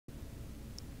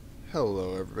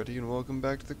Hello everybody and welcome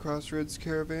back to the Crossroads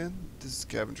Caravan. This is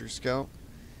Scavenger Scout.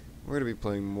 We're going to be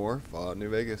playing more Fallout New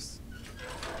Vegas.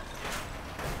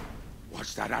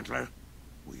 What's that, Antler?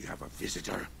 We have a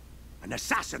visitor. An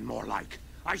assassin, more like.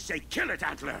 I say kill it,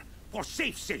 Antler, for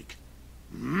safe's sake.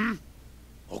 Hmm?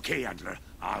 Okay, Antler,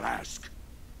 I'll ask.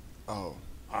 Oh,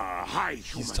 Hi,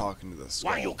 human. he's talking to the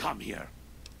skull. Why you come here?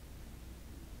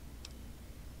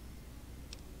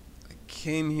 I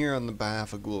came here on the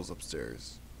behalf of ghouls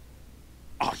upstairs.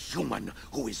 A human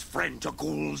who is friend to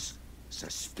ghouls?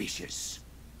 Suspicious.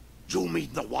 You mean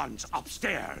the ones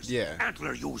upstairs? Yeah.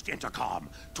 Antler used intercom,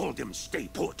 told them stay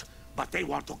put, but they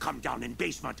want to come down in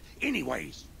basement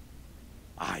anyways.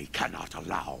 I cannot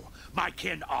allow. My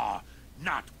kin are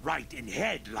not right in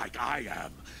head like I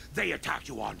am. They attack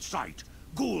you on sight.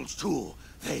 Ghouls too.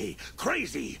 They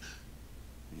crazy.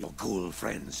 Your ghoul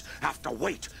friends have to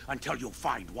wait until you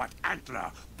find what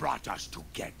Antler brought us to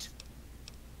get.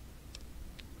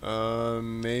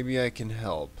 Maybe I can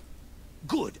help.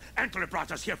 Good. Antler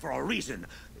brought us here for a reason.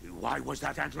 Why was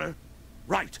that, Antler?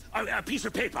 Right. A piece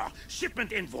of paper.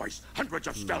 Shipment invoice. Hundreds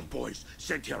of stealth boys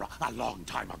sent here a long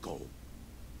time ago.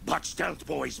 But stealth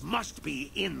boys must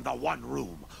be in the one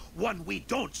room. One we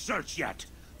don't search yet.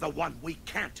 The one we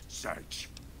can't search.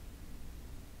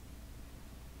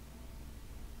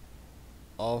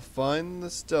 I'll find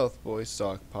the Stealth Boy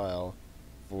stockpile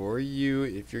for you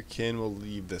if your kin will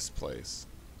leave this place.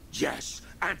 Yes,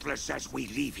 Antler says we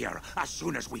leave here as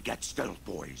soon as we get stealth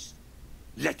boys.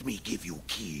 Let me give you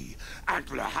key.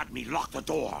 Antler had me lock the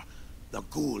door. The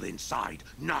ghoul inside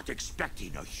not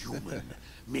expecting a human.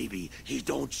 Maybe he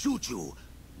don't shoot you.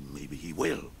 Maybe he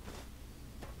will.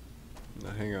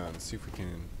 Now hang on, see if we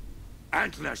can...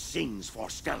 Antler sings for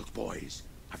stealth boys.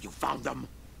 Have you found them?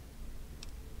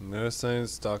 No sign of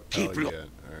stockpile Keep yet.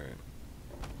 Alright.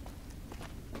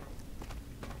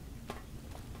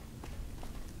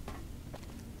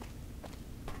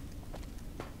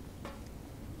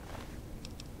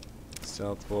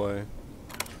 Stealth boy.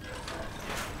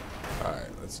 Alright,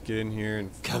 let's get in here and...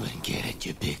 Come and get it,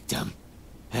 you big dumb.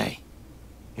 Hey,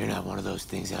 you're not one of those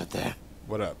things out there.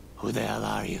 What up? Who the hell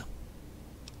are you?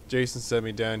 Jason sent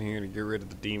me down here to get rid of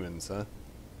the demons, huh?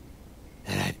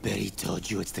 And I bet he told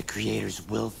you it's the Creator's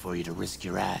will for you to risk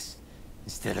your ass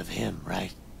instead of him,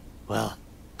 right? Well,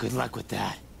 good luck with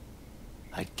that.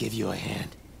 I'd give you a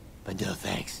hand, but no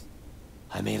thanks.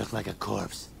 I may look like a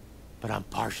corpse, but I'm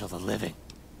partial to living.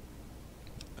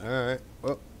 Alright,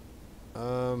 well,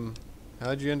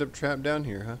 how'd you end up trapped down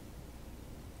here, huh?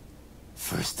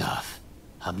 First off,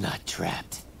 I'm not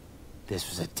trapped. This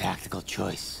was a tactical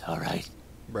choice, alright?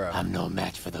 Bro. I'm no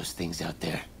match for those things out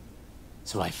there.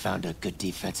 So I found a good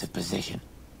defensive position,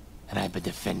 and I've been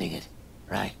defending it,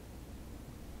 right?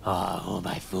 Oh, who am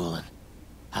I fooling?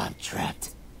 I'm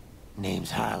trapped.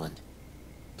 Name's Harland.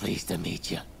 Pleased to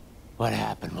meet you. What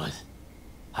happened was,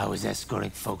 I was escorting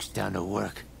folks down to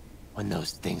work when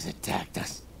those things attacked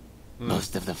us.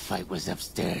 Most of the fight was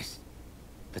upstairs,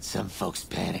 but some folks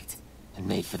panicked and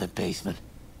made for the basement,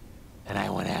 and I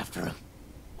went after them.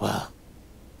 Well,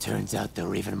 turns out there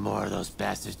were even more of those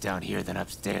bastards down here than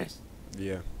upstairs.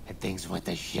 Yeah. And things went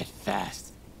to shit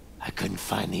fast. I couldn't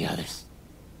find the others.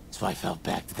 So I fell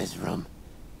back to this room,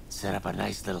 set up a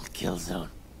nice little kill zone.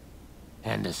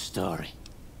 End of story.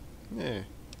 Yeah.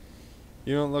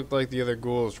 You don't look like the other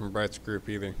ghouls from Bright's group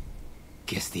either.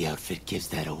 Guess the outfit gives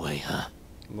that away, huh?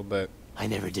 A little bit. I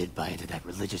never did buy into that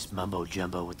religious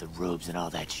mumbo-jumbo with the robes and all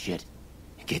that shit.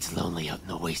 It gets lonely out in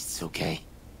the wastes, okay?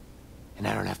 And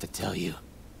I don't have to tell you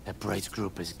that Bright's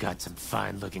group has got some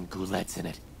fine-looking ghoulettes in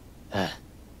it.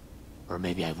 Or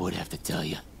maybe I would have to tell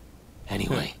you.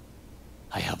 Anyway,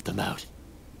 I helped them out,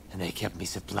 and they kept me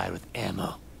supplied with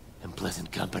ammo and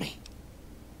pleasant company.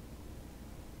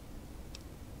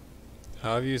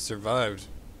 How have you survived?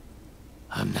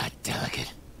 I'm not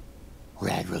delicate.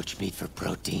 Radroach meat for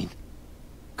protein,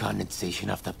 condensation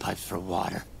off the pipes for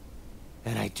water,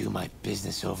 and I do my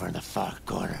business over in the far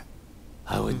corner.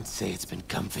 I wouldn't say it's been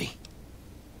comfy.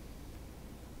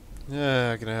 Yeah,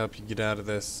 how can I help you get out of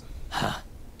this? Huh.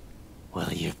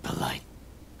 Well, you're polite.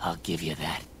 I'll give you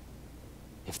that.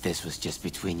 If this was just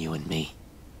between you and me,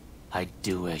 I'd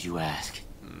do as you ask.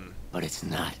 But it's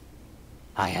not.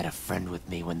 I had a friend with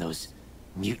me when those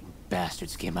mutant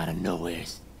bastards came out of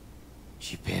nowheres.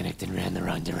 She panicked and ran the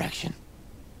wrong direction.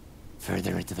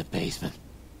 Further into the basement.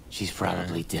 She's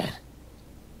probably dead.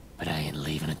 But I ain't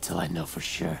leaving until I know for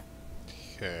sure.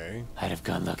 Okay. I'd have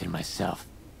gone looking myself.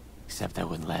 Except I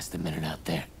wouldn't last a minute out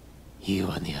there. You,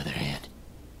 on the other hand,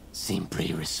 seem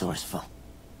pretty resourceful.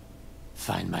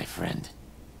 Find my friend,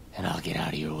 and I'll get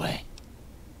out of your way.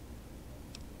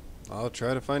 I'll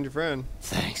try to find your friend.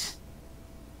 Thanks.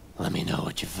 Let me know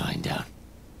what you find out.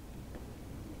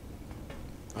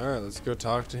 Alright, let's go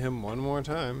talk to him one more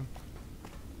time.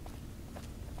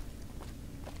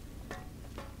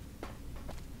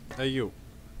 Hey, you.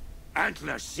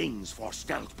 Antler sings for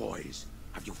stealth boys.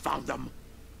 Have you found them?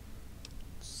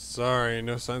 Sorry,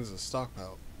 no signs of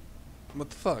stockpile. What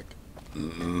the fuck?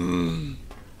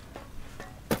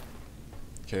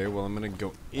 Okay, well, I'm gonna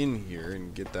go in here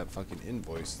and get that fucking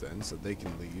invoice then, so they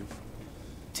can leave.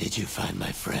 Did you find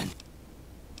my friend?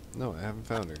 No, I haven't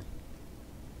found her.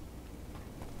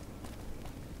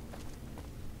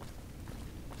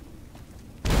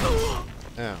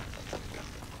 Ow.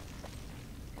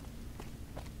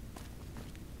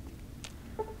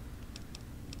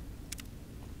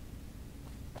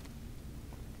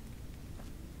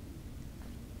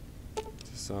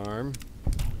 Disarm.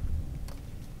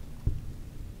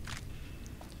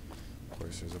 Of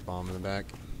course, there's a bomb in the back.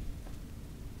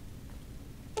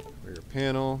 Rear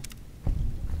panel.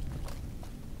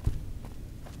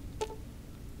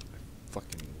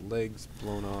 Fucking legs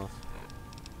blown off.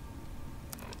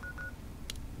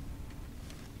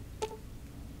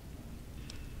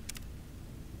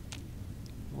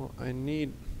 Well, I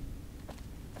need...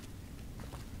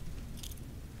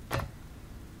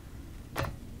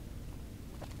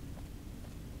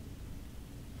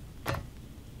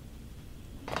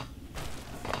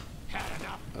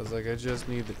 I was like, I just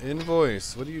need the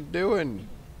invoice. What are you doing?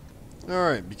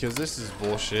 Alright, because this is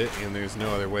bullshit and there's no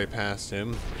other way past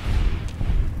him.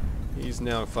 He's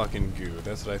now fucking goo.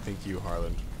 That's what I think you,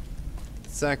 Harlan.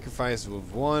 Sacrifice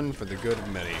of one for the good of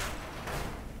many.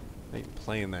 I ain't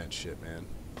playing that shit, man.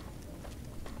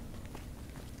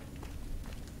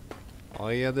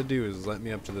 All you had to do is let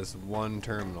me up to this one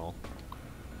terminal.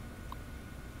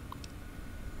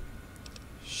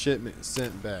 Shipment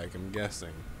sent back, I'm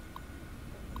guessing.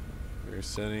 We're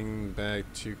sending back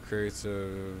 2 crates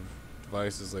of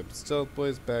devices labeled Stealth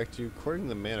Boys back to you. According to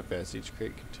the manifest, each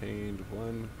crate contained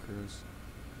 1 cruise.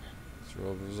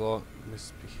 Result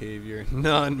misbehavior.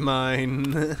 Not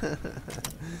mine.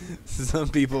 Some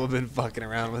people have been fucking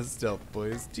around with Stealth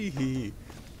Boys. Tee.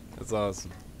 That's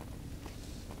awesome.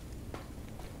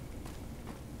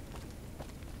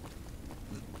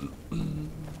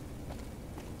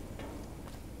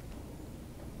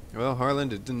 Well,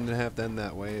 Harlan, it didn't have to end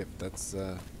that way. If that's,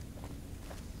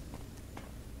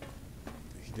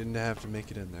 he didn't have to make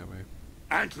it end that way.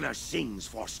 Antler sings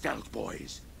for stealth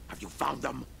boys. Have you found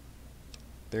them?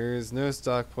 There is no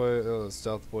Stealth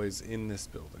Boys in this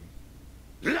building.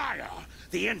 Liar!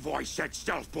 The invoice said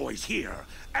stealth boys here.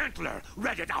 Antler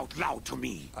read it out loud to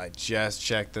me. I just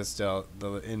checked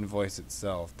the invoice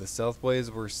itself. The Stealth Boys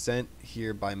were sent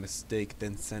here by mistake,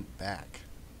 then sent back.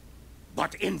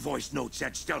 But invoice note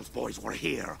said stealth boys were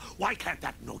here. Why can't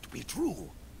that note be true?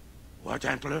 What,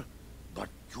 Antler? But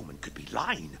human could be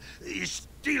lying. Is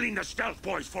stealing the stealth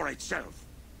boys for itself.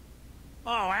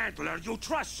 Oh, Antler, you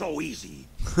trust so easy.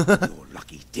 Your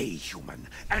lucky day, human.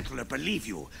 Antler, believe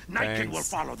you. Nightkin will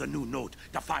follow the new note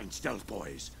to find stealth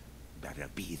boys. Better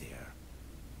be there.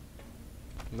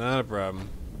 Not a problem.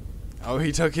 Oh,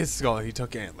 he took his skull. He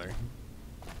took Antler.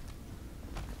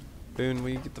 Boone, will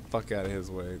you get the fuck out of his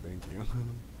way? Thank you.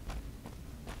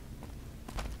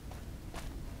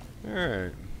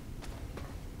 Alright.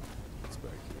 What's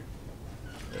back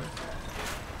here?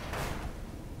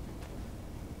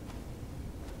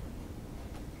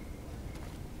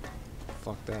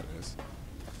 Fuck that is.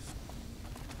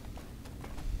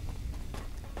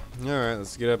 Alright,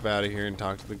 let's get up out of here and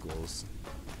talk to the ghouls.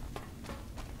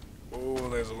 Oh,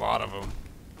 there's a lot of them.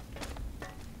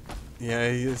 Yeah,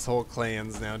 his whole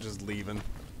clan's now just leaving.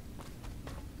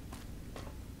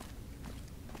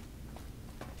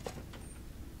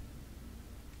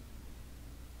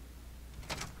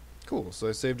 Cool, so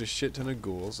I saved a shit ton of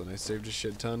ghouls, and I saved a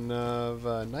shit ton of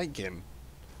Nightkin.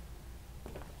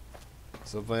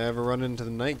 So if I ever run into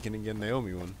the Nightkin again, they owe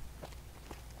me one.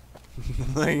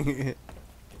 Like,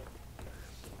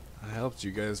 I helped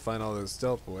you guys find all those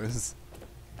stealth boys.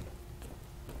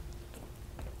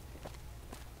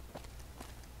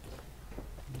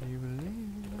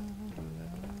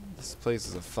 This place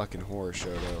is a fucking horror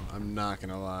show, though. I'm not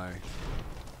gonna lie.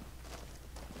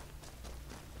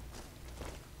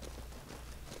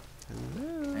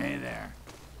 Hello? Hey there.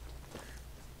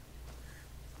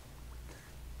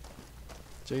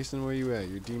 Jason, where you at?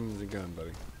 Your demons are gone,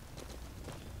 buddy.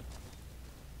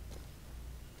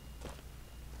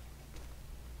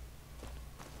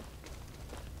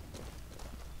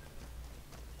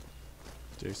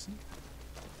 Jason?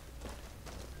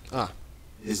 Ah.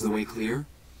 Is the way clear?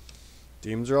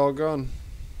 Demons are all gone.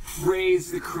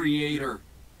 Praise the Creator,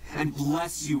 and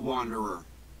bless you, Wanderer.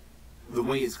 The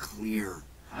way is clear.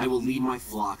 I will lead my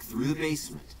flock through the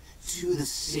basement to the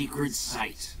sacred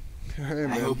site. Alright, I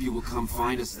man. hope you will come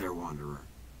find us there, Wanderer.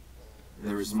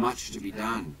 There is much to be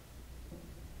done.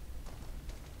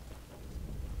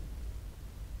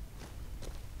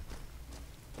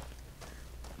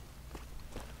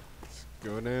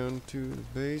 Go down to the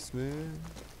basement.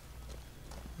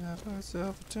 Have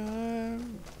myself a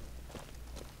time.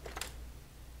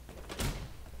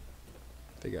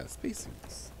 They got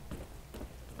spacesuits.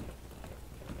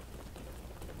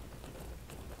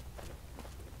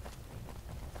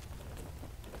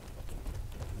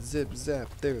 Zip zap,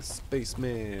 there's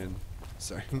spaceman.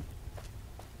 Sorry.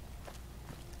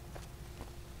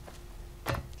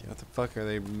 Yeah, what the fuck are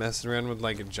they messing around with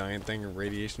like a giant thing of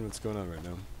radiation? What's going on right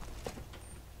now?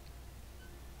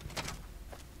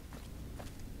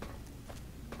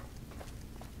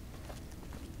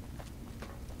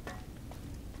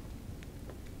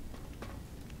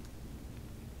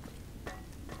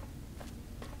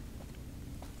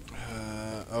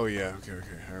 Oh yeah, okay,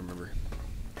 I remember.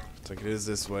 It's like it is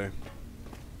this way.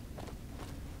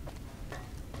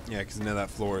 Yeah, because now that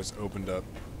floor is opened up.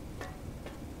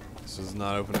 This was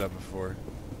not opened up before.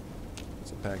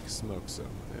 It's a pack of smoke, so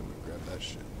I'm gonna grab that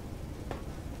shit.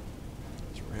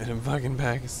 It's a random fucking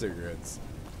pack of cigarettes.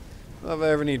 Well, if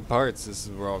I ever need parts, this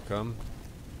is where I'll come.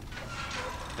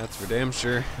 That's for damn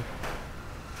sure.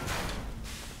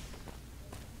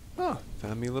 Oh,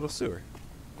 found me a little sewer.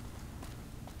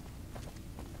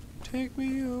 Take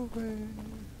me away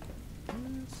to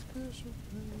a special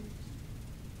place.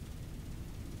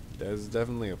 There's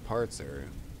definitely a parts area.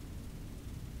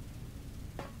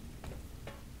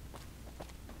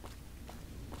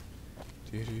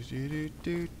 Do do do do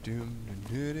do do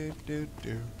do do do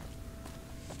do.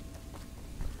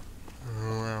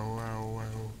 Wow wow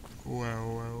wow wow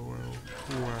wow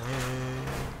wow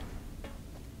wow.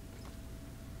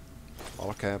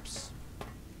 All caps.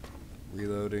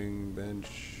 Reloading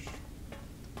bench.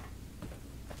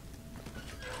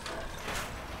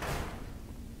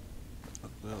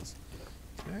 What else?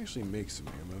 Can I actually make some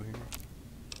ammo here?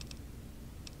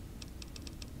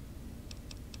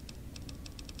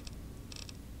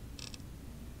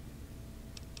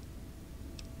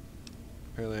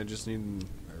 Apparently I just need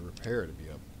a repair to be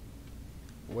up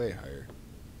way higher.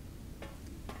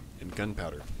 And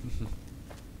gunpowder.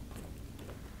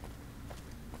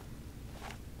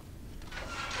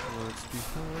 What's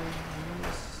behind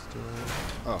this door?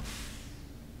 Oh.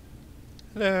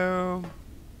 Hello.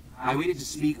 I waited to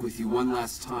speak with you one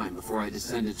last time before I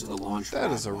descended to the launch pad.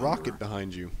 That is a Wanderer. rocket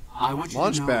behind you. I want you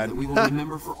Launch to know pad. that we will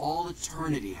remember for all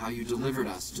eternity how you delivered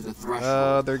us to the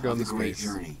threshold they're of going the to great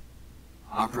space. journey.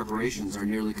 Our preparations are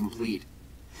nearly complete,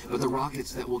 but the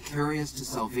rockets that will carry us to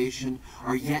salvation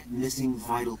are yet missing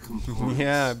vital components.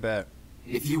 Yeah, I bet.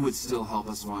 If you would still help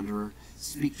us, Wanderer,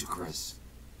 speak to Chris.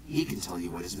 He can tell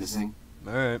you what is missing.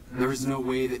 Alright. There is no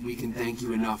way that we can thank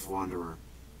you enough, Wanderer.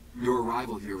 Your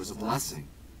arrival here was a blessing.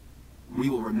 We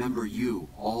will remember you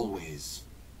always.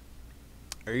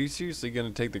 Are you seriously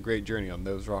going to take the great journey on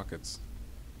those rockets?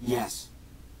 Yes.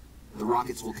 The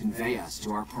rockets will convey us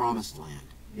to our promised land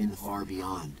in the far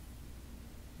beyond.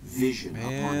 Vision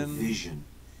Man. upon vision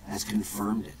has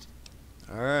confirmed it.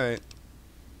 Alright.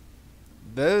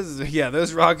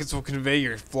 Those rockets will convey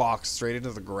your flock straight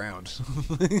into the ground.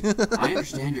 I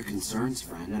understand your concerns,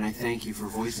 friend, and I thank you for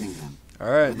voicing them.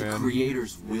 Alright, But the man.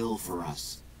 Creator's will for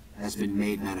us has been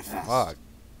made manifest. Fuck.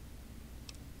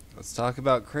 Let's talk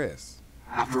about Chris.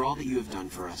 After all that you have done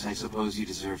for us, I suppose you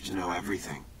deserve to know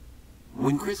everything.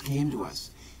 When Chris came to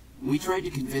us, we tried to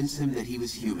convince him that he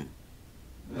was human.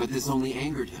 But this only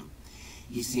angered him.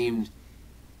 He seemed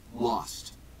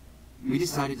lost. We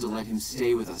decided to let him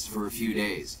stay with us for a few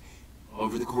days,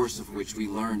 over the course of which we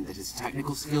learned that his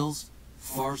technical skills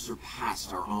far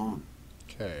surpassed our own.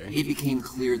 Okay. It became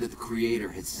clear that the Creator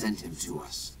had sent him to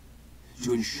us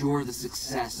to ensure the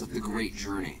success of the great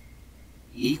journey.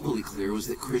 Equally clear was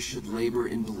that Chris should labor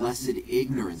in blessed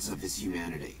ignorance of his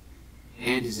humanity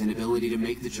and his inability to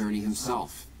make the journey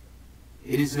himself.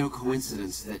 It is no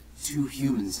coincidence that two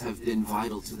humans have been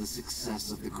vital to the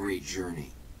success of the great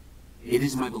journey. It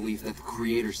is my belief that the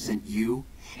Creator sent you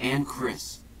and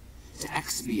Chris to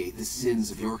expiate the sins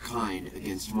of your kind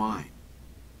against mine.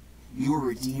 You are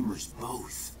redeemers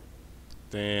both.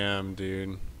 Damn,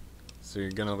 dude. So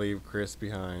you're gonna leave Chris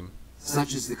behind.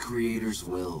 Such is the Creator's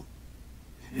will.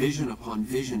 Vision upon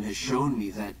vision has shown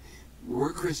me that,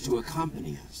 were Chris to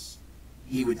accompany us,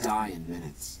 he would die in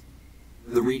minutes.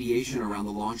 The radiation around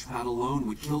the launch pad alone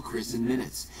would kill Chris in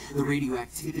minutes. The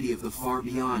radioactivity of the far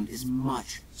beyond is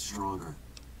much stronger.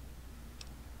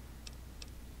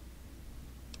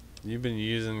 You've been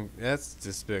using... That's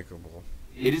despicable.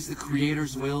 It is the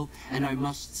Creator's will, and I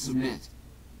must submit.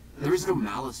 There is no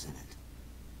malice in it.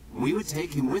 We would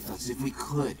take him with us if we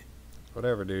could.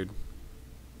 Whatever, dude.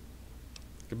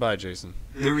 Goodbye, Jason.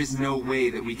 There is no way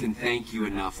that we can thank you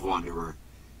enough, Wanderer.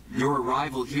 Your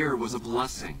arrival here was a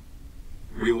blessing.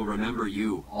 We will remember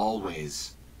you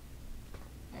always.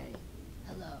 Hey,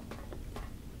 hello.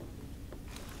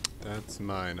 That's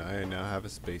mine. I now have a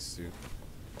spacesuit.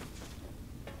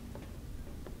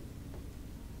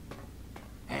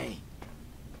 Hey,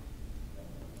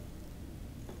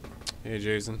 Hey,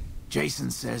 Jason.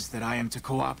 Jason says that I am to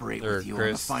cooperate with you on the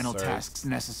Chris, final sorry. tasks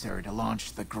necessary to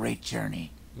launch the Great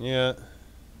Journey. Yeah.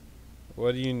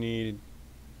 What do you need?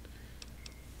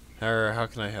 How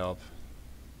can I help?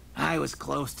 I was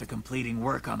close to completing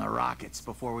work on the rockets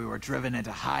before we were driven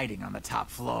into hiding on the top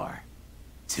floor.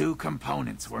 2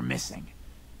 components were missing.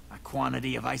 A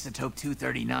quantity of isotope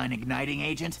 239 igniting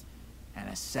agent and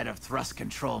a set of thrust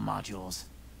control modules.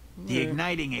 The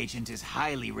igniting agent is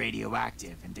highly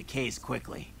radioactive and decays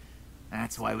quickly.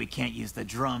 That's why we can't use the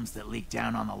drums that leak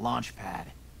down on the launch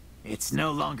pad. It's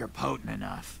no longer potent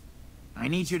enough. I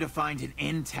need you to find an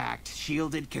intact,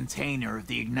 shielded container of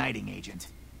the igniting agent.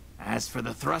 As for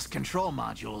the thrust control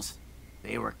modules,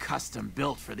 they were custom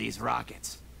built for these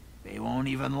rockets. They won't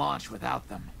even launch without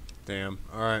them. Damn.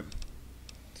 Alright.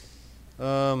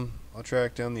 I'll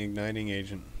track down the igniting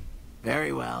agent.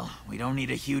 Very well. We don't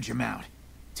need a huge amount.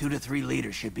 2 to 3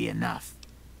 liters should be enough.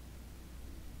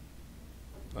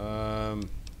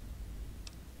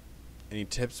 Any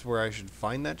tips where I should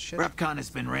find that shit? Repcon has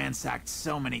been ransacked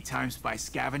so many times by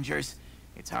scavengers,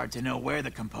 it's hard to know where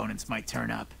the components might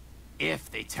turn up. If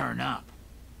they turn up.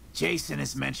 Jason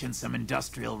has mentioned some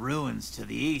industrial ruins to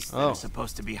the east that Oh. are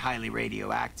supposed to be highly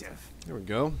radioactive. There we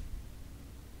go.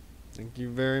 Thank you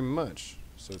very much.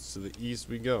 So it's to the east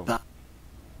we go.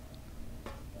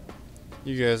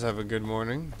 You guys have a good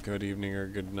morning, good evening, or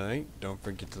good night. Don't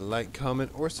forget to like,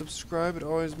 comment, or subscribe. It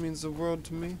always means the world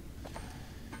to me.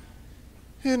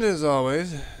 And as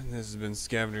always, this has been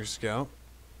Scavenger Scout,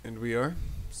 and we are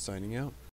signing out.